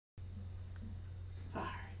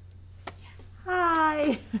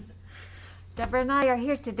Hi! Deborah and I are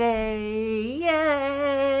here today.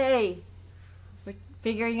 Yay! We're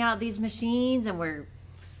figuring out these machines and we're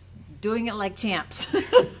doing it like champs.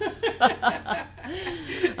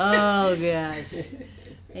 Oh gosh.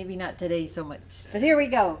 Maybe not today so much. But here we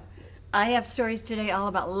go. I have stories today all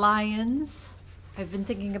about lions. I've been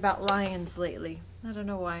thinking about lions lately. I don't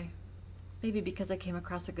know why. Maybe because I came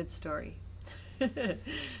across a good story.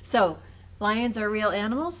 So, lions are real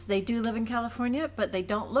animals. They do live in California, but they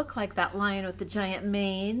don't look like that lion with the giant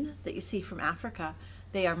mane that you see from Africa.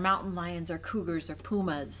 They are mountain lions or cougars or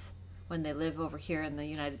pumas when they live over here in the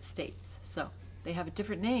United States. So, they have a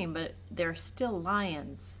different name, but they're still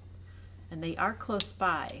lions. And they are close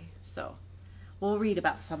by. So, we'll read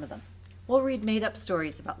about some of them. We'll read made-up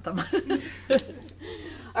stories about them.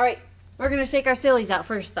 All right, we're going to shake our sillies out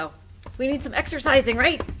first, though. We need some exercising,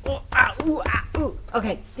 right? Ooh, ah, ooh, ah, ooh.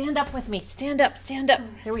 Okay, stand up with me. Stand up, stand up.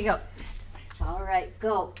 Here we go. All right,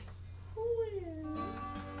 go.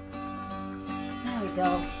 There we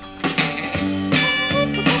go.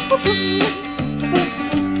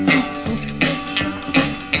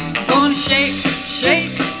 I'm gonna shake,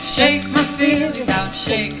 shake, shake my sillies out.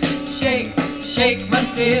 Shake, shake, shake my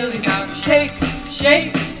sillies out. Shake,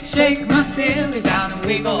 shake, shake my sillies out and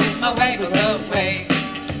wiggle my waggles away.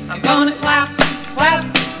 I'm gonna clap,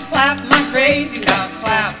 clap, clap my crazies out.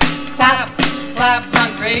 Clap, clap, clap my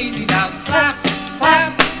crazies out. Clap,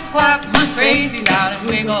 clap, clap my crazies out and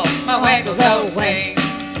wiggle my waggles away.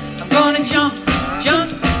 I'm gonna jump,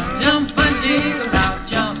 jump, jump my jiggles out.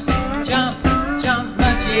 Jump, jump, jump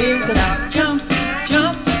my jiggles out. Jump,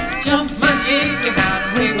 jump, jump my jiggles out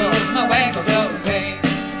and wiggle my waggles away.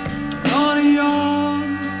 I'm gonna yawn,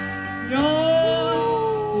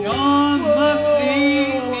 yawn, yawn my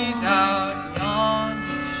sleepies out. Yawn,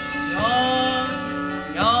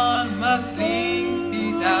 yawn, yawn my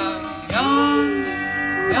sleepies out. Yawn,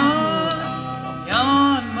 yawn,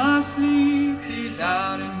 yawn my sleepies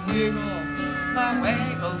out and wiggle my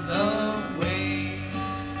waggles away.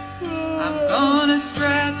 I'm gonna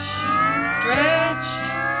stretch, stretch,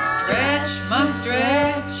 stretch my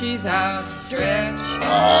stretchies out. Stretch,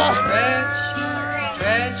 stretch,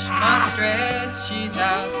 stretch my stretchies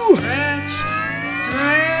out. Stretch,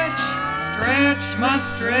 stretch, stretch my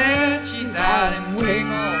stretchies out and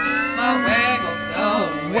wiggle my waggles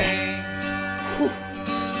away. Here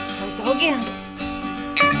we go again.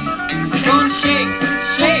 I'm gonna shake,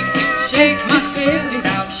 shake, shake my sillies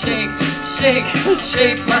out. Shake, shake,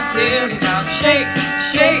 shake my sillies out. Shake,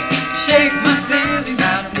 shake, shake my sillies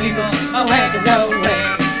out and wiggle my waggles away.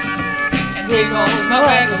 And wiggle my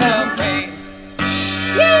waggles away.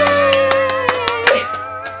 Yay!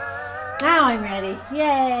 Now I'm ready.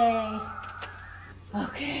 Yay!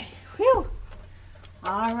 Okay. Whew.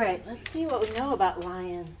 All right. Let's see what we know about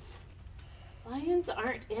lions. Lions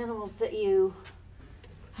aren't animals that you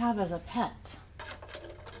have as a pet.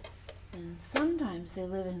 And sometimes they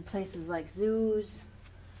live in places like zoos.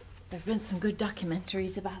 There have been some good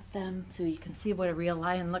documentaries about them, so you can see what a real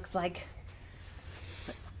lion looks like.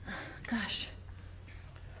 But, gosh,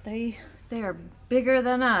 they are bigger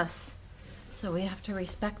than us, so we have to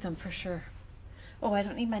respect them for sure. Oh, I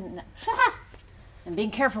don't need my... I'm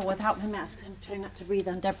being careful without my mask. I'm trying not to breathe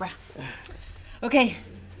on Deborah. Okay,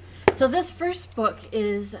 so this first book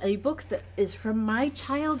is a book that is from my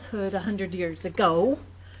childhood 100 years ago,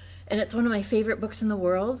 and it's one of my favorite books in the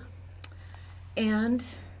world. And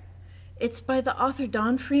it's by the author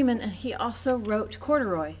Don Freeman, and he also wrote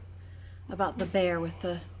Corduroy, about the bear with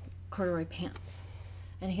the corduroy pants.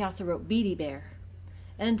 And he also wrote Beady Bear,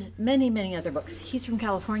 and many, many other books. He's from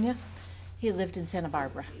California. He lived in Santa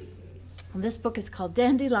Barbara. And this book is called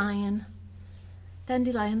Dandelion,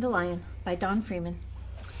 Dandelion the Lion by Don Freeman.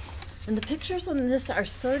 And the pictures on this are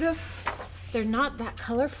sort of, they're not that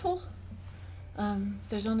colorful.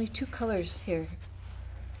 There's only two colors here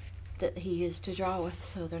that he used to draw with,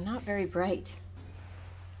 so they're not very bright.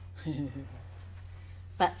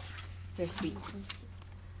 But they're sweet.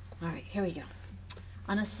 All right, here we go.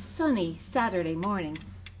 On a sunny Saturday morning,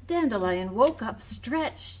 Dandelion woke up,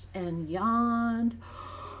 stretched, and yawned,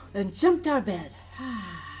 and jumped out of bed.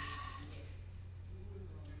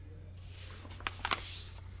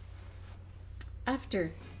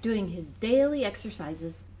 After doing his daily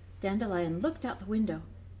exercises, Dandelion looked out the window,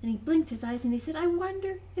 and he blinked his eyes and he said, "I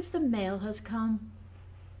wonder if the mail has come."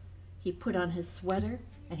 He put on his sweater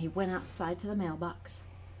and he went outside to the mailbox.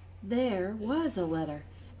 There was a letter,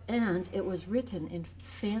 and it was written in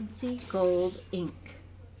fancy gold ink.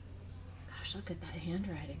 Gosh, look at that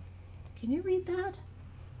handwriting. Can you read that?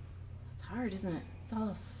 It's hard, isn't it? It's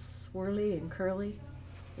all swirly and curly.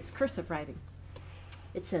 It's cursive writing.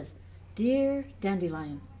 It says, Dear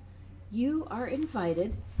Dandelion, you are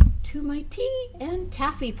invited to my tea and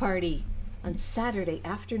taffy party on Saturday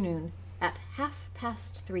afternoon at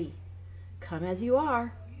 3:30. Come as you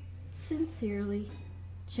are. Sincerely,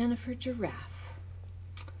 Jennifer Giraffe.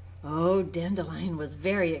 Oh, Dandelion was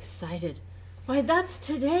very excited. Why, that's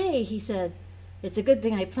today, he said. It's a good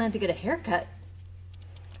thing I plan to get a haircut.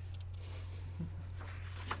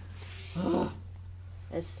 Oh.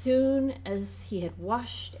 As soon as he had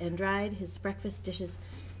washed and dried his breakfast dishes,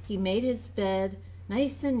 he made his bed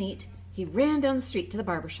nice and neat. He ran down the street to the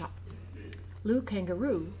barber shop. Lou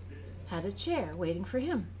Kangaroo had a chair waiting for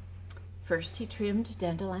him. First, he trimmed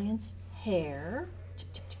Dandelion's hair.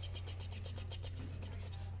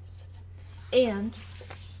 And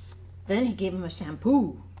then he gave him a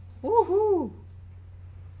shampoo. Woohoo!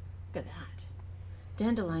 Look at that.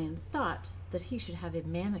 Dandelion thought that he should have a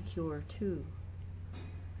manicure too.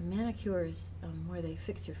 A manicure is where they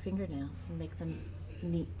fix your fingernails and make them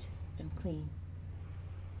neat and clean.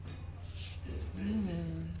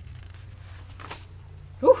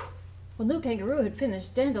 Whew. When Lou Kangaroo had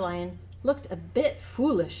finished, Dandelion looked a bit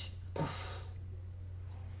foolish.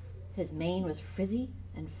 His mane was frizzy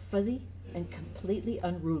and fuzzy and completely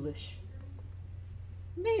unrulish.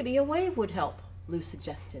 Maybe a wave would help, Lou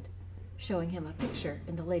suggested, showing him a picture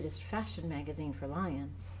in the latest fashion magazine for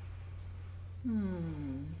lions.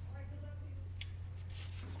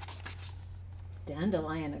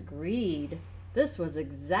 Dandelion agreed. This was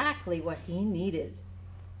exactly what he needed.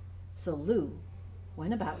 So Lou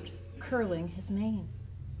went about curling his mane.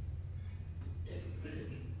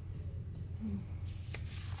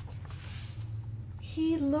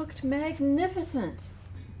 He looked magnificent.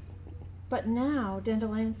 But now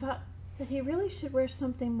Dandelion thought that he really should wear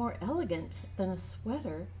something more elegant than a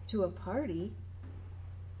sweater to a party.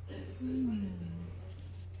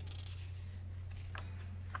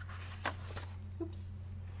 Oops.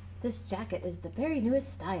 This jacket is the very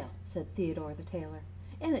newest style, said Theodore the tailor,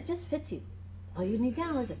 and it just fits you. All you need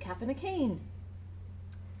now is a cap and a cane.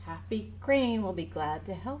 Happy Crane will be glad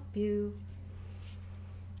to help you.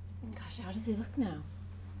 Gosh, how does he look now?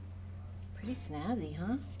 Pretty snazzy,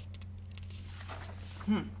 huh?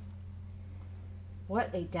 What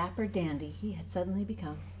a dapper dandy he had suddenly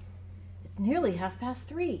become. It's nearly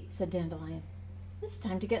 3:30, said Dandelion. It's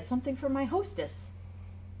time to get something for my hostess.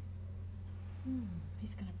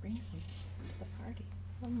 He's going to bring something to the party.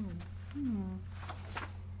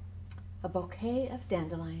 A bouquet of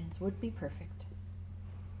dandelions would be perfect.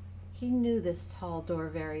 He knew this tall door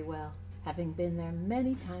very well, having been there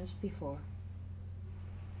many times before.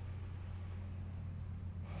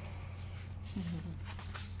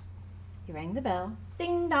 He rang the bell.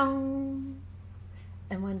 Ding dong!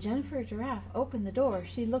 And when Jennifer Giraffe opened the door,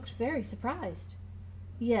 she looked very surprised.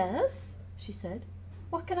 Yes, she said.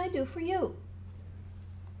 What can I do for you?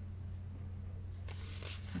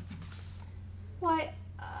 Why,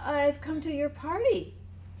 I've come to your party,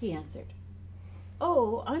 he answered.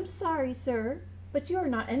 Oh, I'm sorry, sir, but you are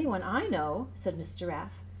not anyone I know, said Miss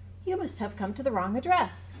Giraffe. You must have come to the wrong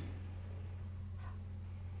address.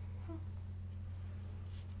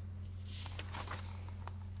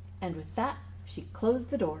 And with that, she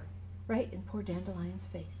closed the door right in poor Dandelion's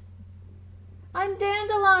face. I'm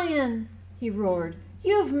Dandelion, he roared.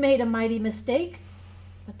 You've made a mighty mistake.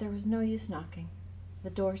 But there was no use knocking.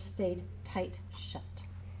 The door stayed tight shut.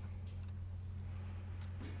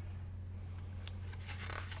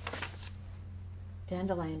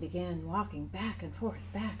 Dandelion began walking back and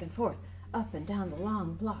forth, up and down the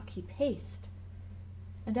long block. He paced.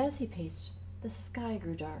 And as he paced, the sky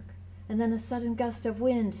grew dark, and then a sudden gust of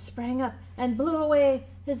wind sprang up and blew away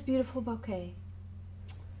his beautiful bouquet.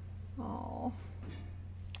 Oh.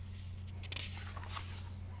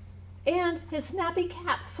 And his snappy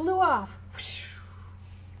cap flew off. Whoosh.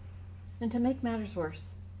 And to make matters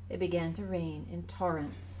worse, it began to rain in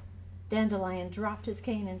torrents. Dandelion dropped his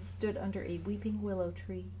cane and stood under a weeping willow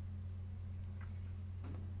tree.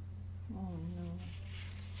 Oh no.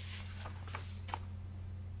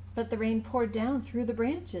 But the rain poured down through the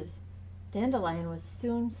branches. Dandelion was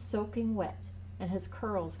soon soaking wet, and his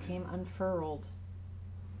curls came unfurled.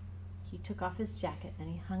 He took off his jacket and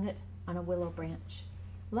he hung it on a willow branch.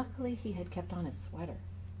 Luckily, he had kept on his sweater.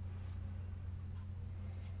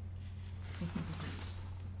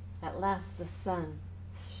 At last the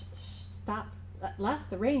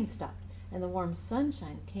rain stopped, and the warm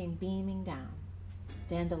sunshine came beaming down.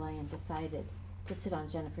 Dandelion decided to sit on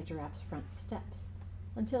Jennifer Giraffe's front steps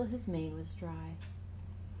until his mane was dry.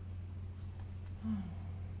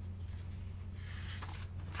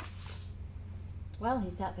 While he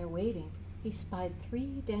sat there waiting, he spied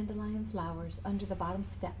 3 dandelion flowers under the bottom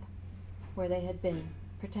step. where they had been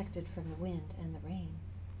protected from the wind and the rain.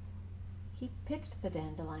 He picked the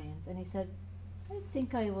dandelions and he said, "I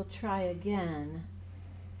think I will try again."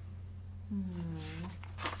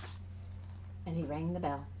 And he rang the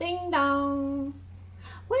bell. Ding dong!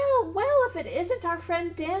 "Well, well, if it isn't our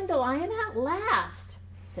friend Dandelion at last,"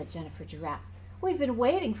 said Jennifer Giraffe. "We've been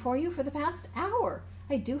waiting for you for the past hour.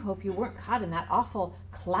 I do hope you weren't caught in that awful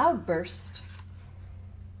cloudburst."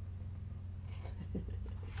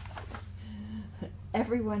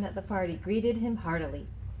 Everyone at the party greeted him heartily.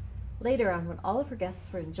 Later on, when all of her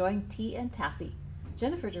guests were enjoying tea and taffy,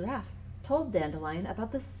 Jennifer Giraffe told Dandelion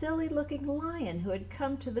about the silly-looking lion who had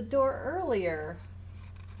come to the door earlier.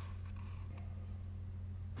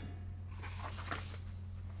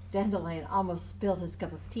 Dandelion almost spilled his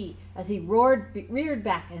cup of tea as he reared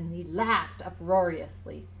back, and he laughed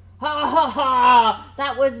uproariously. "Ha ha ha!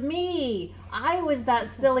 That was me! I was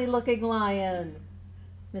that silly-looking lion!"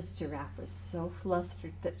 Miss Giraffe was so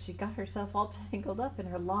flustered that she got herself all tangled up in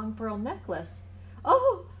her long pearl necklace.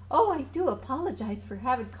 Oh, I do apologize for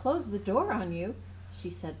having closed the door on you," she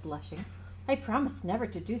said, blushing. "I promise never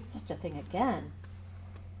to do such a thing again."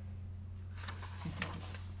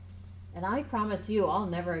 "And I promise you I'll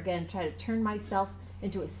never again try to turn myself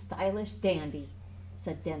into a stylish dandy,"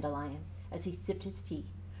 said Dandelion as he sipped his tea.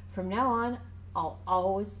 "From now on, I'll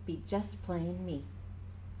always be just plain me."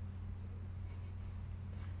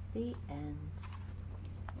 The end.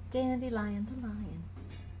 Dandelion the Lion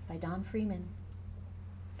by Don Freeman.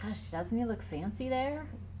 Gosh, doesn't he look fancy there?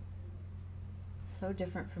 So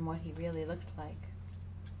different from what he really looked like.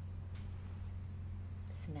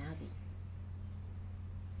 Snazzy.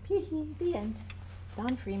 The end.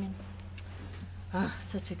 Don Freeman. Oh,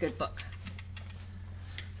 such a good book.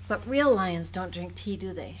 But real lions don't drink tea,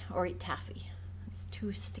 do they? Or eat taffy. It's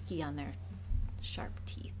too sticky on their sharp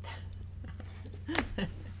teeth.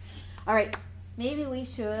 All right, maybe we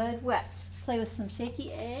should, what? Play with some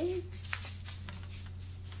shaky eggs?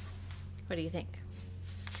 What do you think?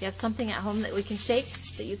 Do you have something at home that we can shake,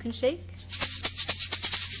 that you can shake?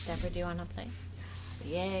 Deborah, do you want to play?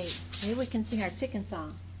 Yay. Maybe we can sing our chicken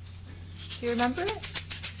song. Do you remember it?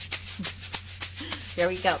 Here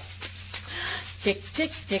we go. Chick, chick,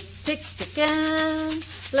 chick, chick, chicken,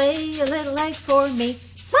 lay a little egg for me.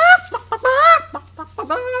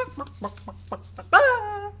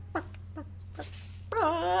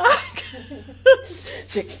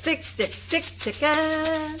 Chick, chick, chick, chick,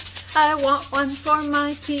 chicken, I want one for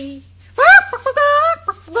my tea.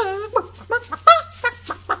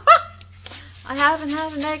 I haven't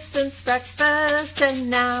had an egg since breakfast, and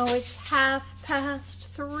now it's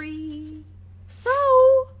 3:30.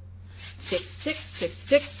 So, chick, chick, chick,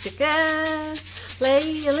 chick, chicken,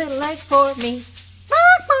 lay a little egg for me.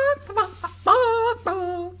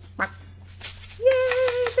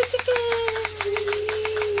 Yay, the chicken!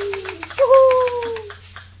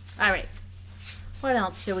 Woohoo! All right. What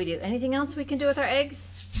else do we do? Anything else we can do with our eggs?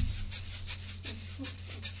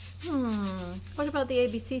 What about the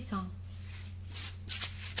ABC song?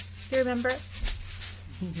 Do you remember it?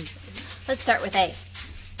 Let's start with A.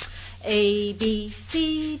 A, B,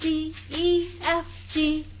 C, D, E, F,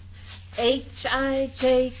 G, H, I,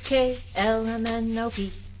 J, K, L, M, N, O,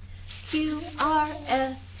 P, Q, R,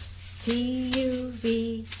 S, T, U,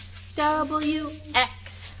 V, W,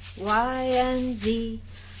 X, Y, and Z.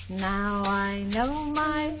 Now I know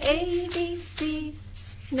my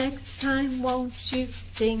ABCs. Next time, won't you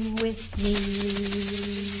sing with me?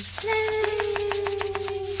 Yay!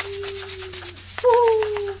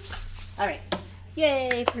 Woo! All right.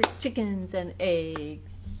 Yay for chickens and eggs.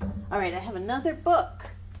 All right, I have another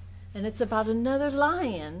book, and it's about another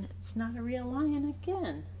lion. It's not a real lion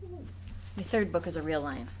again. My third book is a real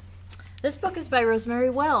lion. This book is by Rosemary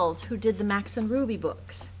Wells, who did the Max and Ruby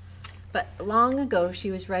books. But long ago,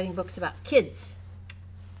 she was writing books about kids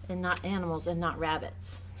and not animals and not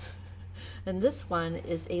rabbits. And this one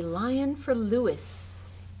is A Lion for Louis.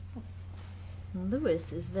 And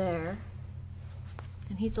Louis is there,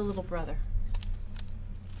 and he's a little brother.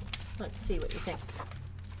 Let's see what you think.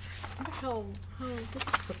 I wonder how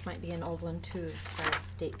this book might be an old one too, as far as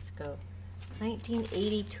dates go.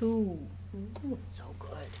 1982. Ooh, so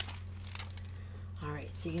good. All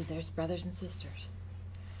right, see, there's brothers and sisters.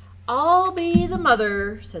 I'll be the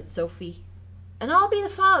mother, said Sophie. And I'll be the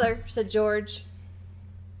father, said George.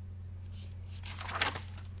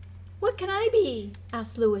 What can I be?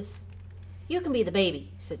 Asked Louis. You can be the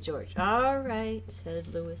baby, said George. All right, said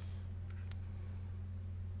Louis.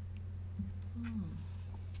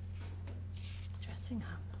 Dressing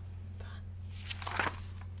up. Fun.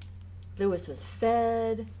 Louis was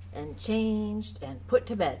fed and changed and put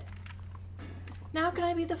to bed. Now can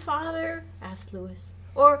I be the father? Asked Louis.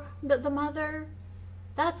 Or the mother?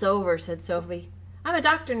 That's over, said Sophie. I'm a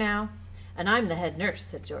doctor now. And I'm the head nurse,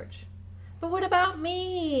 said George. But what about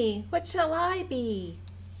me? What shall I be?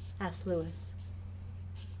 Asked Louis.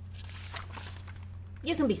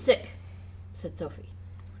 You can be sick, said Sophie.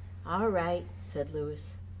 All right, said Louis.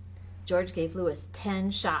 George gave Louis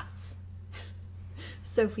 10 shots.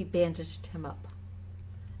 Sophie bandaged him up.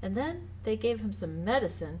 And then they gave him some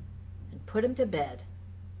medicine and put him to bed.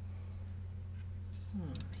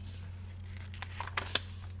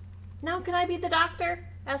 Now can I be the doctor?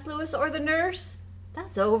 Asked Louis. Or the nurse?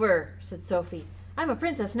 That's over, said Sophie. I'm a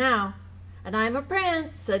princess now. And I'm a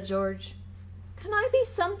prince, said George. Can I be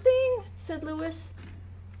something? Said Louis.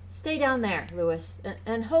 Stay down there, Louis,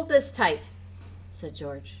 and hold this tight, said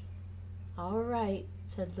George. All right,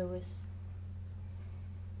 said Louis.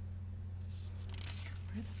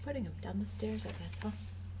 Where am I putting him? Down the stairs, I guess, huh?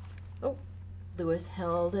 Oh, Louis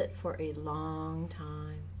held it for a long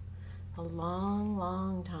time. A long,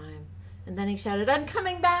 long time. And then he shouted, I'm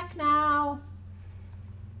coming back now.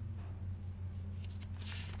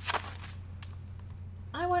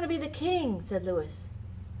 I want to be the king, said Louis.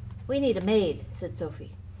 We need a maid, said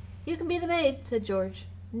Sophie. You can be the maid, said George.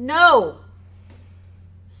 No,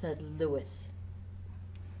 said Louis.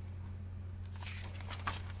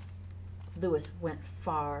 Louis went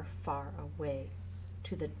far, far away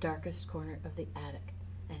to the darkest corner of the attic,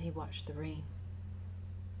 and he watched the rain.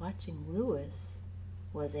 Watching Louis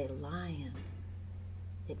was a lion.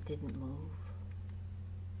 It didn't move.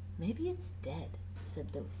 Maybe it's dead,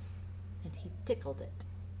 said Louis, and he tickled it.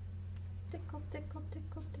 Tickle, tickle,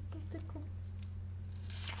 tickle, tickle, tickle.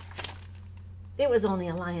 It was only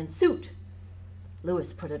a lion suit.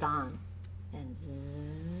 Louis put it on and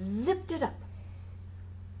zipped it up.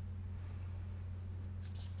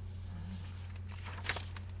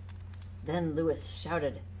 Then Louis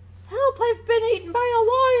shouted, Help, I've been eaten by a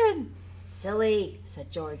lion. Silly, said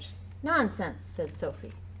George. Nonsense, said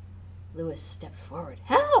Sophie. Louis stepped forward.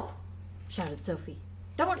 Help, shouted Sophie.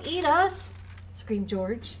 Don't eat us, screamed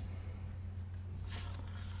George.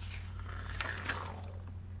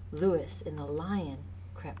 Louis and the lion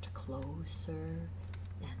crept closer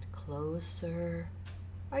and closer.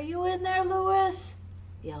 Are you in there, Louis?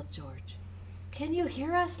 Yelled George. Can you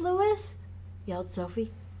hear us, Louis? Yelled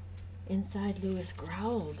Sophie. Inside, Louis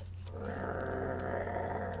growled.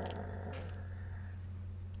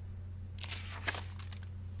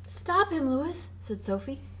 Stop him, Louis, said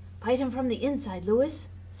Sophie. Fight him from the inside, Louis,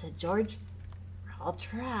 said George. I'll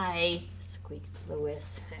try, squeaked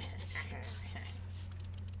Louis.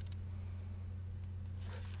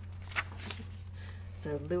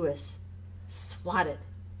 So Louis swatted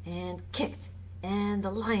and kicked, and the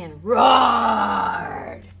lion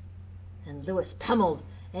roared. And Louis pummeled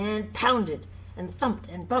and pounded and thumped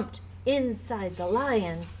and bumped inside the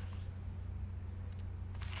lion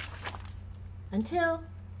until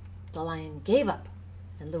the lion gave up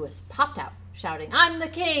and Louis popped out, shouting, I'm the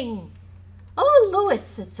king. Oh, Louis,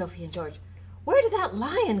 said Sophie and George, where did that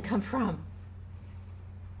lion come from?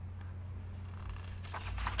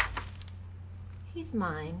 He's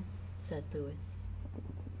mine, said Louis.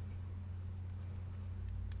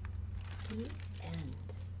 The end.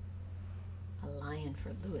 A Lion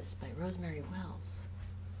for Louis by Rosemary Wells.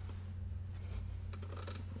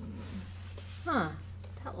 Huh,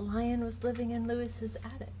 that lion was living in Louis's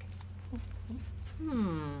attic.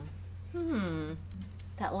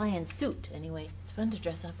 That lion suit, anyway. It's fun to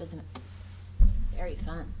dress up, isn't it? Very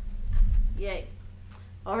fun. Yay.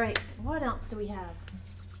 All right, what else do we have?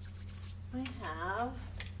 We have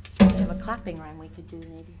a clapping rhyme we could do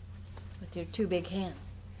maybe with your two big hands.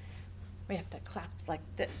 We have to clap like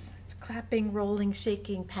this. It's clapping, rolling,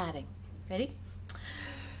 shaking, patting. Ready?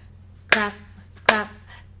 Clap, clap,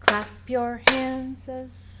 clap your hands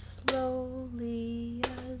as slowly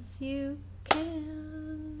as you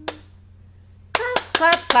can. Clap,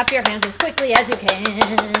 clap, clap your hands as quickly as you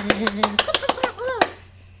can.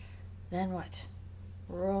 Then what?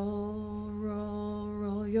 Roll, roll,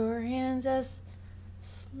 roll your hands as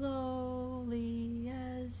slowly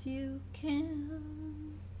as you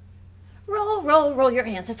can. Roll, roll, roll your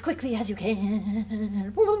hands as quickly as you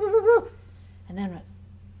can. And then what?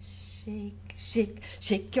 Shake, shake,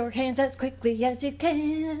 shake your hands as quickly as you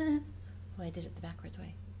can. Oh, I did it the backwards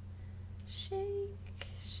way. Shake,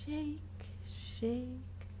 shake, shake,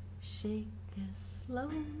 shake as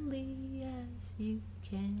slowly as you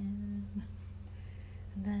can.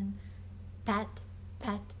 And then pat,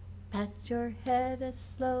 pat, pat your head as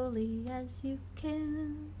slowly as you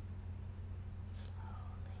can.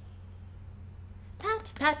 Slowly.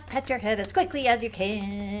 Pat, pat, pat your head as quickly as you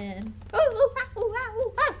can. Ooh, ooh, ooh.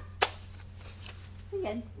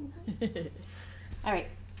 again. All right,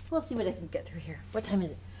 we'll see what I can get through here. What time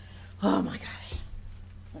is it? Oh my gosh.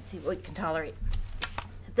 Let's see what we can tolerate.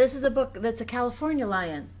 This is a book that's a California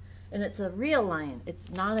lion, and it's a real lion. It's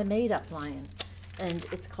not a made-up lion, and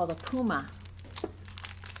it's called a puma.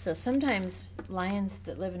 So sometimes lions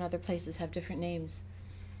that live in other places have different names.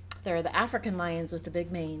 There are the African lions with the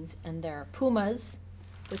big manes, and there are pumas,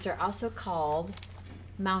 which are also called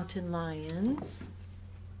mountain lions,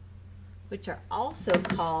 which are also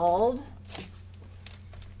called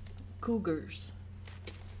cougars.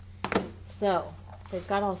 So they've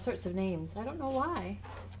got all sorts of names. I don't know why.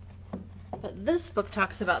 But this book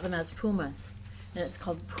talks about them as pumas, and it's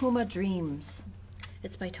called Puma Dreams.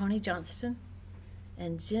 It's by Tony Johnston,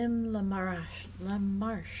 and Jim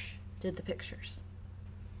LaMarche did the pictures.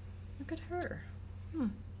 Look at her.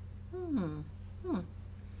 Puma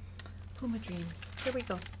Dreams. Here we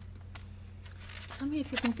go. Tell me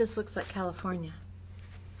if you think this looks like California.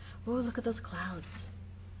 Oh, look at those clouds.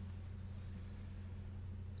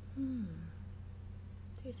 Do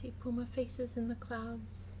you see puma faces in the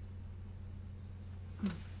clouds?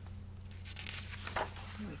 Here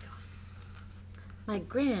we go. My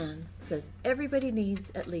gran says everybody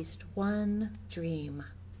needs at least one dream.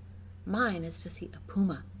 Mine is to see a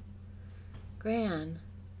puma. Grams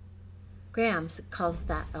calls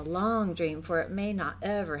that a long dream, for it may not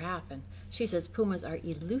ever happen. She says pumas are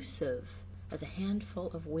elusive as a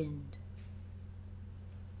handful of wind.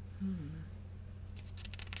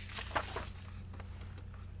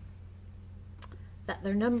 That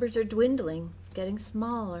their numbers are dwindling, getting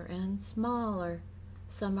smaller and smaller.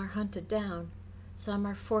 Some are hunted down, some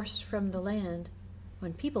are forced from the land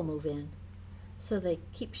when people move in. So they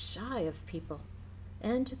keep shy of people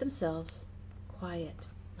and to themselves, quiet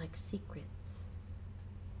like secrets.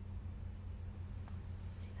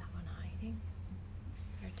 See that one hiding?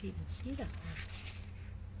 Hard to even see that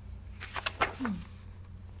one.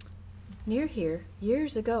 Near here,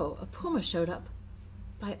 years ago, a puma showed up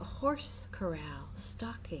by a horse corral,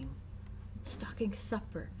 stalking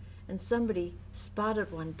supper, and somebody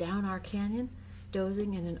spotted one down our canyon,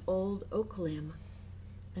 dozing in an old oak limb.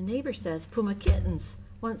 A neighbor says puma kittens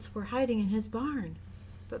once were hiding in his barn,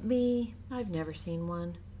 but me, I've never seen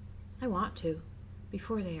one. I want to,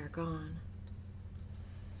 before they are gone.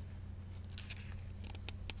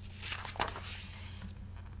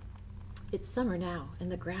 It's summer now,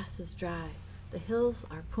 and the grass is dry. The hills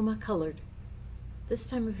are puma colored. This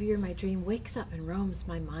time of year, my dream wakes up and roams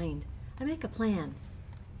my mind. I make a plan.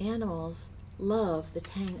 Animals love the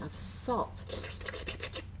tang of salt,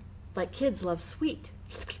 like kids love sweet.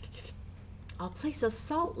 I'll place a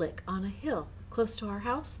salt lick on a hill close to our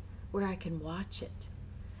house where I can watch it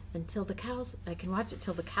till the cows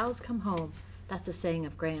come home. That's a saying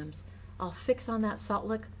of Graham's. I'll fix on that salt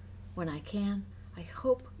lick when I can. I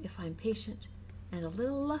hope if I'm patient and a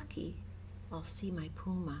little lucky, I'll see my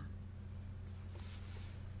puma.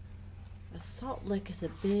 A salt lick is a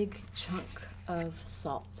big chunk of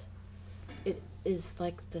salt. It is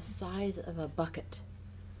like the size of a bucket,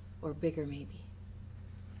 or bigger maybe.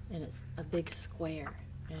 And it's a big square,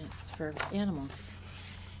 and it's for animals.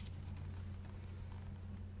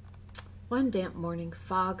 One damp morning,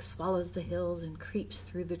 fog swallows the hills and creeps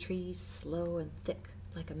through the trees, slow and thick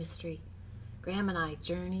like a mystery. Graham and I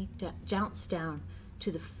jounce down to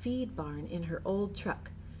the feed barn in her old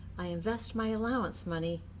truck. I invest my allowance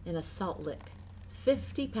money in a salt lick.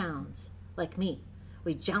 50 pounds. Like me,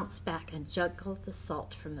 we jounce back and juggle the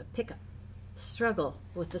salt from the pickup. Struggle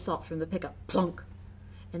with the salt from the pickup. Plunk.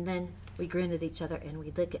 And then we grin at each other and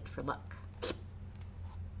we lick it for luck.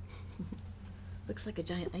 Looks like a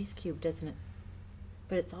giant ice cube, doesn't it?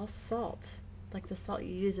 But it's all salt, like the salt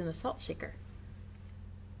you use in a salt shaker.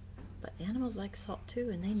 But animals like salt too,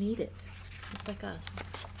 and they need it, just like us.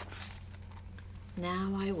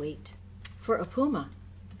 Now I wait for a puma.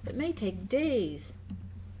 It may take days,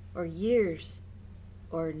 or years,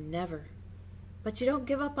 or never. But you don't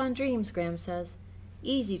give up on dreams, Graham says.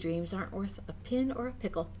 Easy dreams aren't worth a pin or a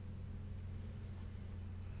pickle.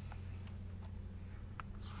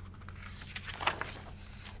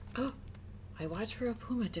 Oh, I watch for a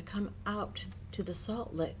puma to come out to the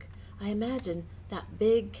salt lick. I imagine that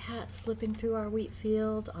big cat slipping through our wheat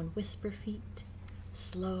field on whisper feet.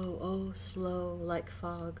 Slow, oh slow, like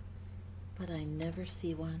fog. But I never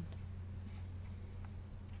see one.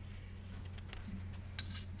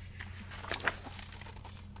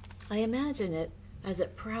 I imagine it as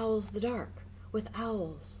it prowls the dark with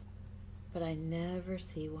owls, but I never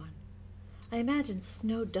see one. I imagine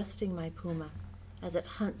snow dusting my puma as it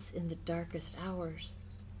hunts in the darkest hours.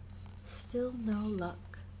 Still no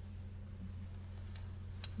luck.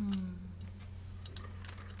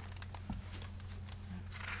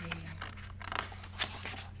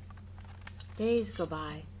 Days go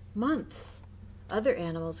by, months. Other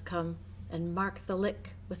animals come and mark the lick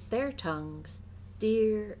with their tongues.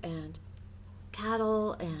 Deer and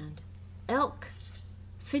cattle and elk,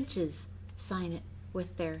 finches sign it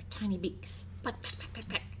with their tiny beaks. Peck, peck, peck, peck,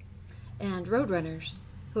 peck. And roadrunners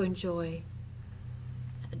who enjoy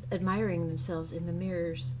admiring themselves in the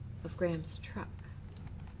mirrors of Graham's truck.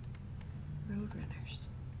 Roadrunners.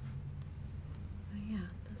 Oh yeah,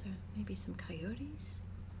 those are maybe some coyotes.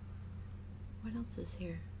 What else is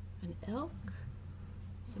here? An elk,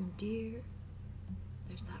 some deer.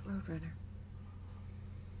 There's that roadrunner.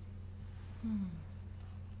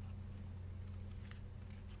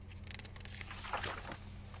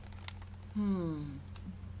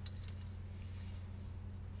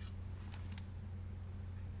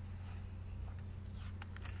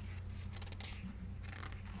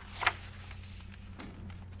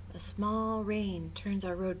 A small rain turns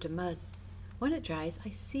our road to mud. When it dries,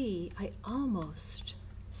 I almost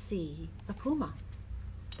see a puma.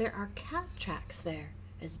 There are cat tracks there,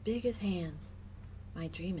 as big as hands. My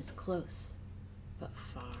dream is close, but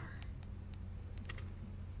far.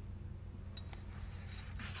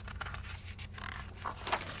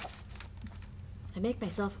 I make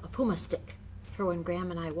myself a puma stick for when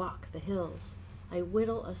Graham and I walk the hills. I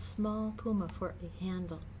whittle a small puma for a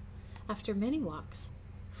handle. After many walks,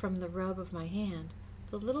 from the rub of my hand,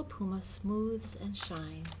 the little puma smooths and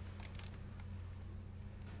shines.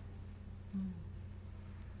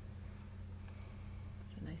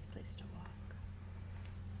 What a nice place to walk.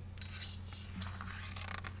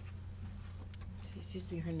 She's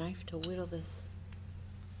using her knife to whittle this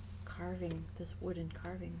carving, this wooden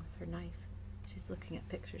carving with her knife. She's looking at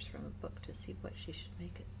pictures from a book to see what she should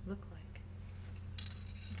make it look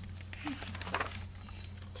like.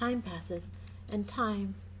 Time passes, and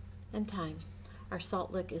time, and time. Our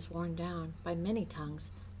salt lick is worn down by many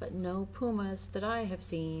tongues, but no pumas that I have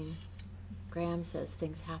seen. Graham says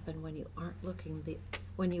things happen when you are looking the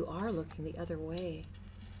other way.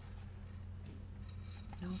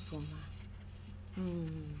 No puma.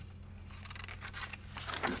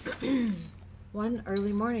 One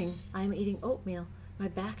early morning, I am eating oatmeal, my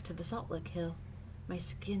back to the salt lick hill. My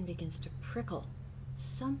skin begins to prickle.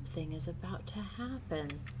 Something is about to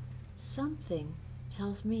happen. Something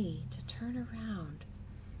tells me to turn around.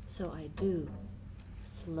 So I do,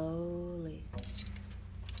 slowly.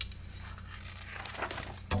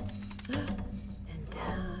 And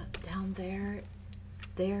down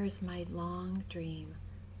there's my long dream,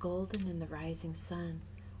 golden in the rising sun,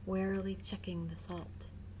 warily checking the salt.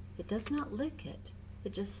 It does not lick it.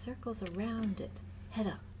 It just circles around it, head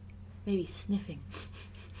up, maybe sniffing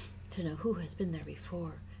to know who has been there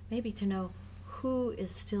before, maybe to know who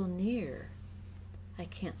is still near. I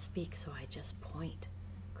can't speak, so I just point.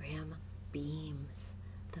 Graham beams.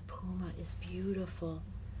 The puma is beautiful,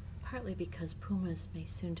 partly because pumas may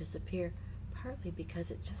soon disappear, partly because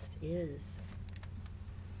it just is.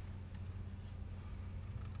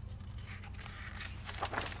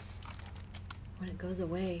 When it goes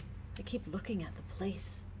away, I keep looking at the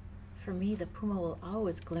place. For me, the puma will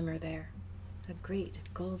always glimmer there, a great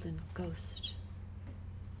golden ghost.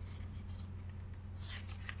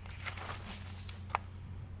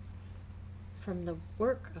 From the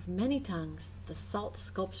work of many tongues, the salt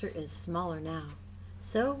sculpture is smaller now.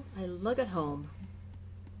 So I lug it home.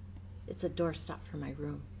 It's a doorstop for my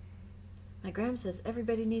room. My Graham says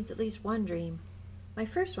everybody needs at least one dream. My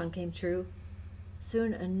first one came true.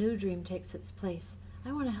 Soon a new dream takes its place.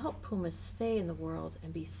 I want to help pumas stay in the world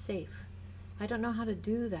and be safe. I don't know how to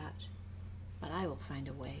do that, but I will find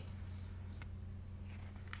a way.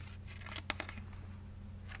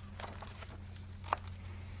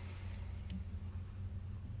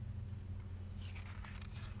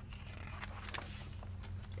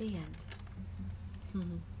 The end.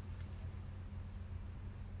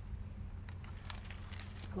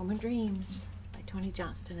 Home and Dreams by Tony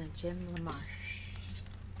Johnston and Jim LaMarche.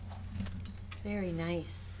 Very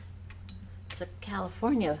nice. It's a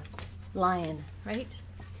California lion, right?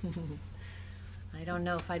 I don't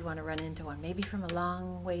know if I'd want to run into one. Maybe from a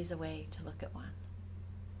long ways away to look at one.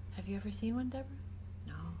 Have you ever seen one, Deborah?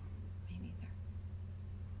 No, me neither.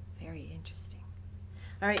 Very interesting.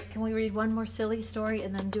 All right, can we read one more silly story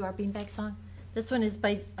and then do our beanbag song? This one is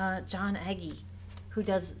by John Agee, who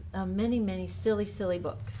does many, many silly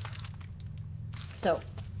books. So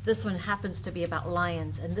this one happens to be about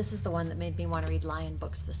lions, and this is the one that made me want to read lion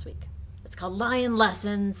books this week. It's called Lion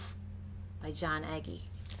Lessons by John Agee.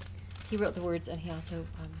 He wrote the words and he also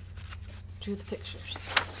drew the pictures.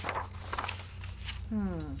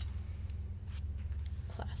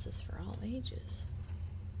 Classes for all ages.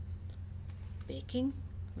 Baking,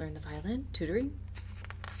 Learn the violin, tutoring,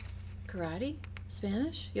 karate,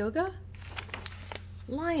 Spanish, yoga.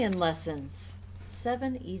 Lion lessons.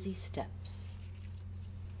 7 easy steps.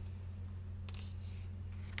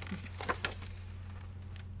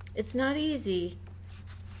 It's not easy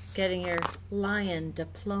getting your lion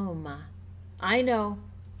diploma. I know.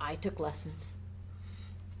 I took lessons.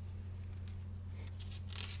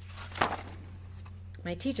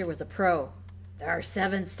 My teacher was a pro. There are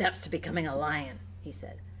 7 steps to becoming a lion, he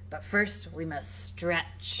said. But first, we must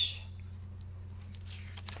stretch.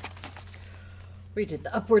 We did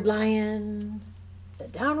the upward lion, the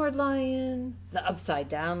downward lion, the upside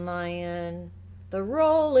down lion, the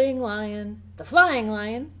rolling lion, the flying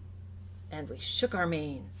lion, and we shook our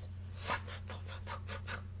manes.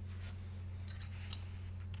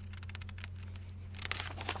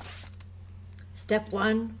 Step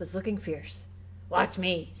 1 was looking fierce. Watch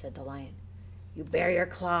me, said the lion. You bare your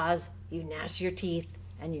claws, you gnash your teeth,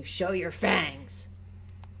 and you show your fangs.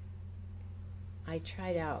 I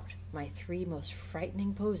tried out my 3 most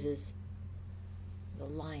frightening poses. The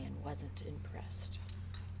lion wasn't impressed.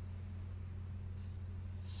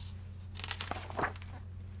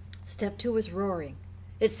 Step 2 was roaring.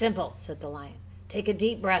 It's simple, said the lion. Take a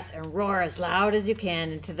deep breath and roar as loud as you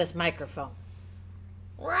can into this microphone.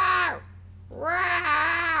 Roar!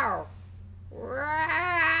 Roar! Roar!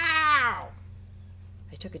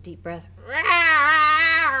 I took a deep breath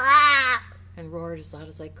and roared as loud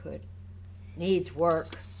as I could. Needs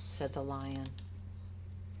work, said the lion.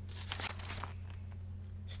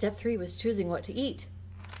 Step 3 was choosing what to eat.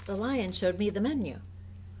 The lion showed me the menu.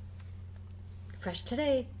 Fresh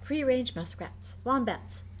today, free-range muskrats,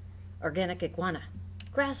 wombats, organic iguana,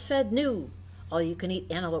 grass-fed new,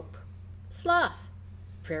 all-you-can-eat antelope, sloth,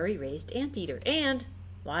 prairie-raised anteater, and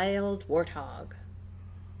wild warthog.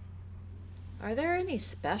 Are there any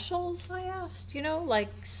specials? I asked. You know, like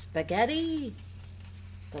spaghetti?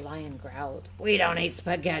 The lion growled. We don't eat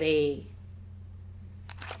spaghetti.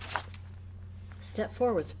 Step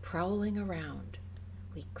 4 was prowling around.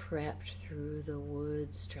 We crept through the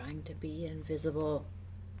woods, trying to be invisible.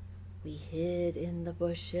 We hid in the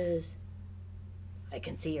bushes. I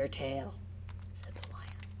can see your tail, said the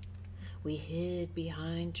lion. We hid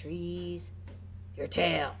behind trees. Your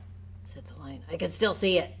tail, said the lion. I can still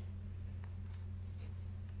see it.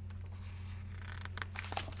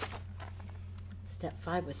 Step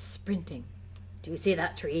 5 was sprinting. Do you see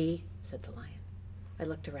that tree? Said the lion. I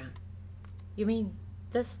looked around. You mean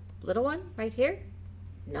this little one right here?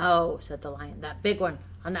 No, said the lion. That big one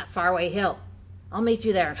on that faraway hill. I'll meet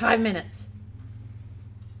you there in 5 minutes.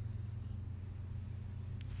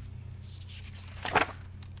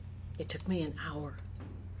 It took me an hour.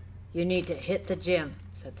 You need to hit the gym,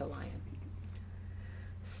 said the lion.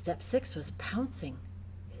 Step 6 was pouncing.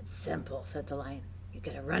 It's simple, said the lion. You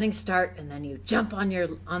get a running start and then you jump on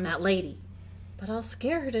that lady. But I'll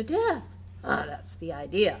scare her to death. Ah, that's the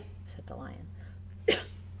idea, said the lion.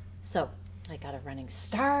 So I got a running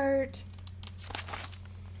start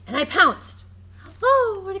and I pounced.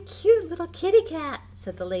 Oh, what a cute little kitty cat,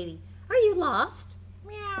 said the lady. Are you lost?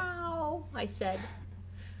 Meow, I said.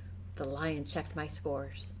 The lion checked my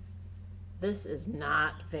scores. This is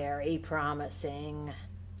not very promising.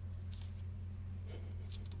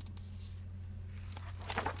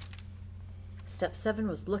 Step 7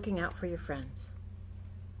 was looking out for your friends.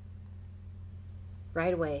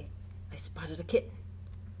 Right away, I spotted a kitten.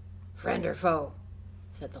 Friend or foe,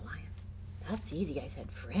 said the lion. That's easy, I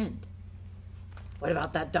said, friend. What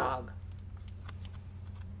about that dog?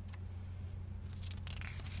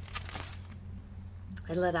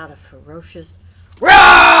 I let out a ferocious roar!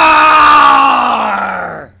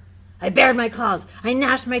 I bared my claws, I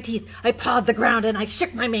gnashed my teeth, I pawed the ground, and I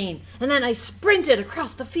shook my mane. And then I sprinted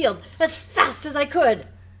across the field as fast as I could.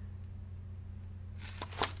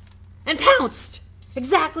 And pounced!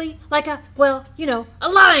 Exactly like a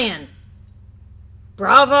lion.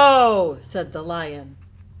 Bravo, said the lion.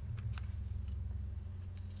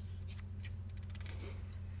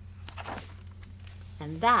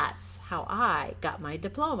 And that's how I got my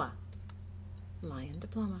diploma. Lion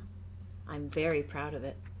diploma. I'm very proud of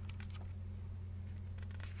it.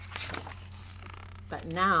 But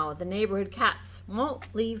now the neighborhood cats won't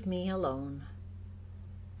leave me alone.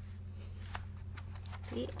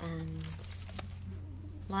 The end.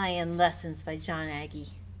 Lion Lessons by John Agee.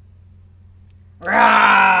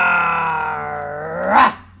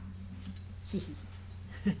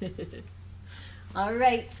 All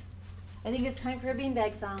right. I think it's time for a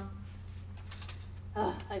beanbag song.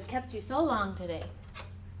 Oh, I've kept you so long today.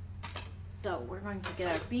 So we're going to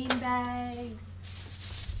get our beanbags.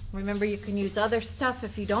 Remember, you can use other stuff.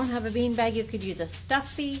 If you don't have a beanbag, you could use a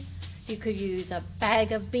stuffy. You could use a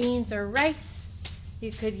bag of beans or rice.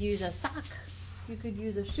 You could use a sock. You could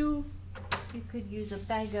use a shoe. You could use a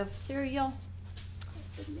bag of cereal.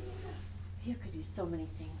 You could use so many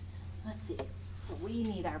things. Let's see. So we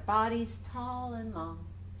need our bodies tall and long.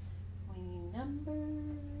 We need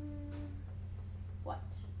what?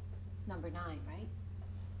 Number 9, right?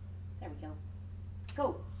 There we go.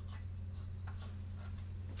 Go.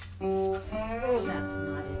 Oh, that's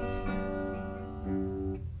not it.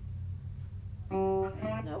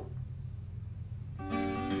 Nope.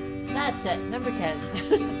 That's it. Number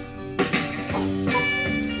 10.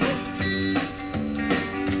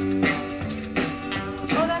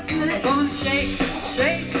 I'm gonna shake,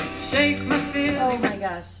 shake, shake my silly. Oh my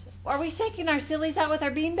gosh. Are we shaking our sillies out with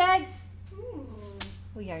our bean bags?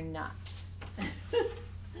 We are not.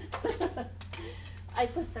 I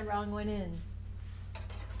put the wrong one in.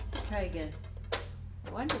 Try again.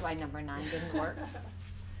 I wonder why number 9 didn't work.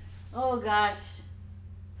 Oh gosh.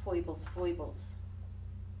 Foibles, foibles.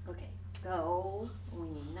 Okay, go. We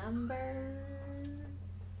need number.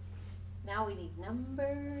 Now we need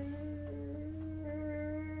number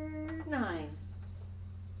 9.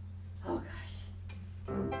 Oh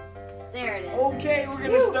gosh. There it is. Okay, we're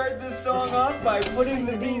gonna start this song off by putting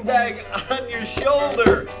the beanbag on your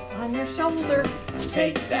shoulder. On your shoulder.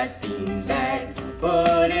 Take that beanbag,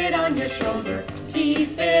 put it on your shoulder,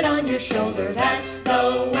 keep it on your shoulder. That's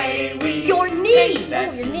the way we. Your knee. Take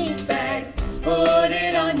that Your knee. beanbag, put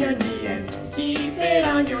it on your knee and keep it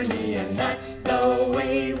on your knee, and that's the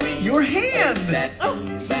way we. Your hand. Take that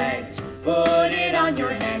beanbag, put it on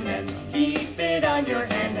your hand and keep it on your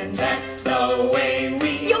hand, and that's the way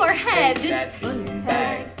we. Your head. Take that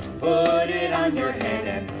beanbag, put it on your head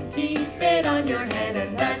and keep it on your head,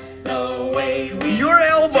 and that's the way we. Your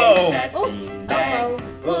elbow. Take that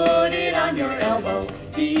beanbag, put it on your elbow,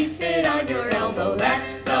 keep it on your elbow,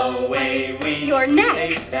 that's the way we. Your neck.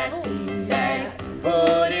 Take that beanbag,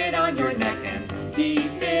 put it on your neck and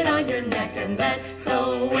keep it on your neck, and that's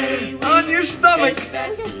the way we. On your stomach. Take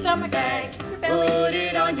that Your stomach. beanbag, Your belly. put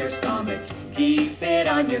it on your stomach, keep it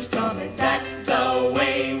on your stomach, that's the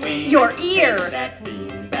way we. Your ear. Take that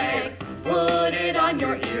beanbag, put it on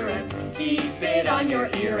your ear and keep it on your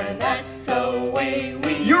ear, and that's the way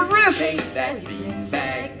we. Your wrist. Take that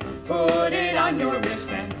beanbag, put it on your wrist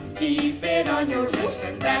and keep it on your wrist,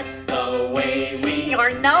 and that's the way we.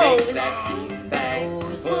 Your nose. Take that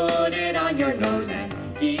beanbag, put it on your nose and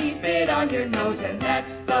keep it on your nose, and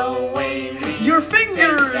that's the way we. Your Take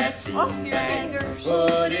that fingers. Oh, your beanbag, fingers.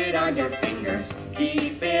 put it on your fingers,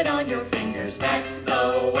 keep it on your fingers, that's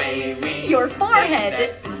the way we. Your forehead.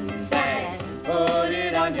 Take that beanbag, put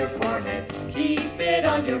it on your forehead, keep it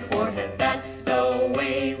on your forehead, that's the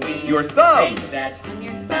way we. Your thumb. Take that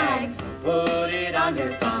beanbag, put it on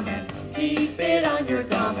your thumb and keep it on your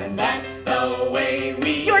thumb, and that's the way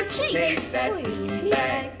we. Your cheek. Take that Oh, your cheek.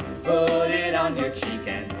 beanbag, put it on your cheek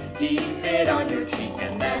and keep it on your cheek,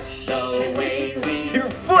 and that's the way we. Your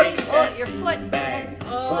foot. Take Oh, that your foot. bag,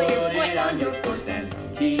 Oh, put your it foot. on your foot and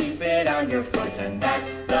keep it on your foot, and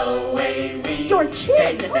that's the way we. Your chin.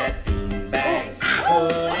 Take that beanbag,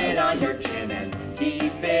 put it on your chin and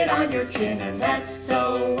keep it on your chin, and that's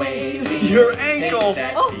the way we. Your ankle. Take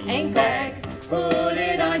that Oh, beanbag, put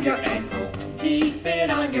it on your ankle, keep it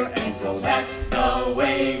on your ankle, that's the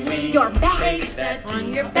way we. Your back. Take that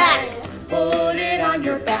On your beanbag, back. put it on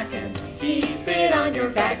your back and keep it on your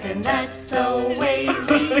back, and that's the way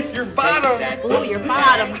we. Your bottom. Oh, your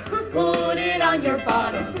bottom. Put it on your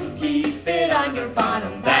bottom, keep it on your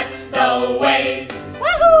bottom, that's the way.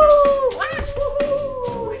 Woohoo!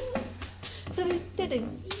 Woohoo!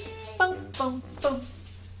 Boom, boom, boom.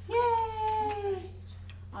 Yay!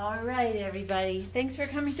 All right, everybody. Thanks for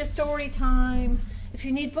coming to Storytime. If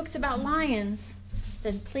you need books about lions,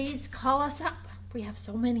 then please call us up. We have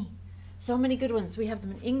so many good ones. We have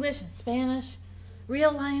them in English and Spanish,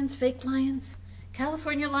 real lions, fake lions,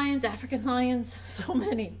 California lions, African lions, so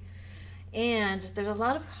many. And there's a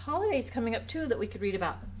lot of holidays coming up too that we could read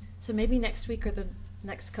about. So maybe next week or the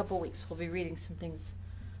next couple weeks we'll be reading some things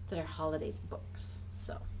that are holiday books.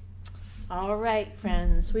 So, all right,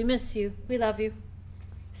 friends, we miss you. We love you.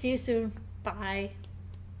 See you soon. Bye.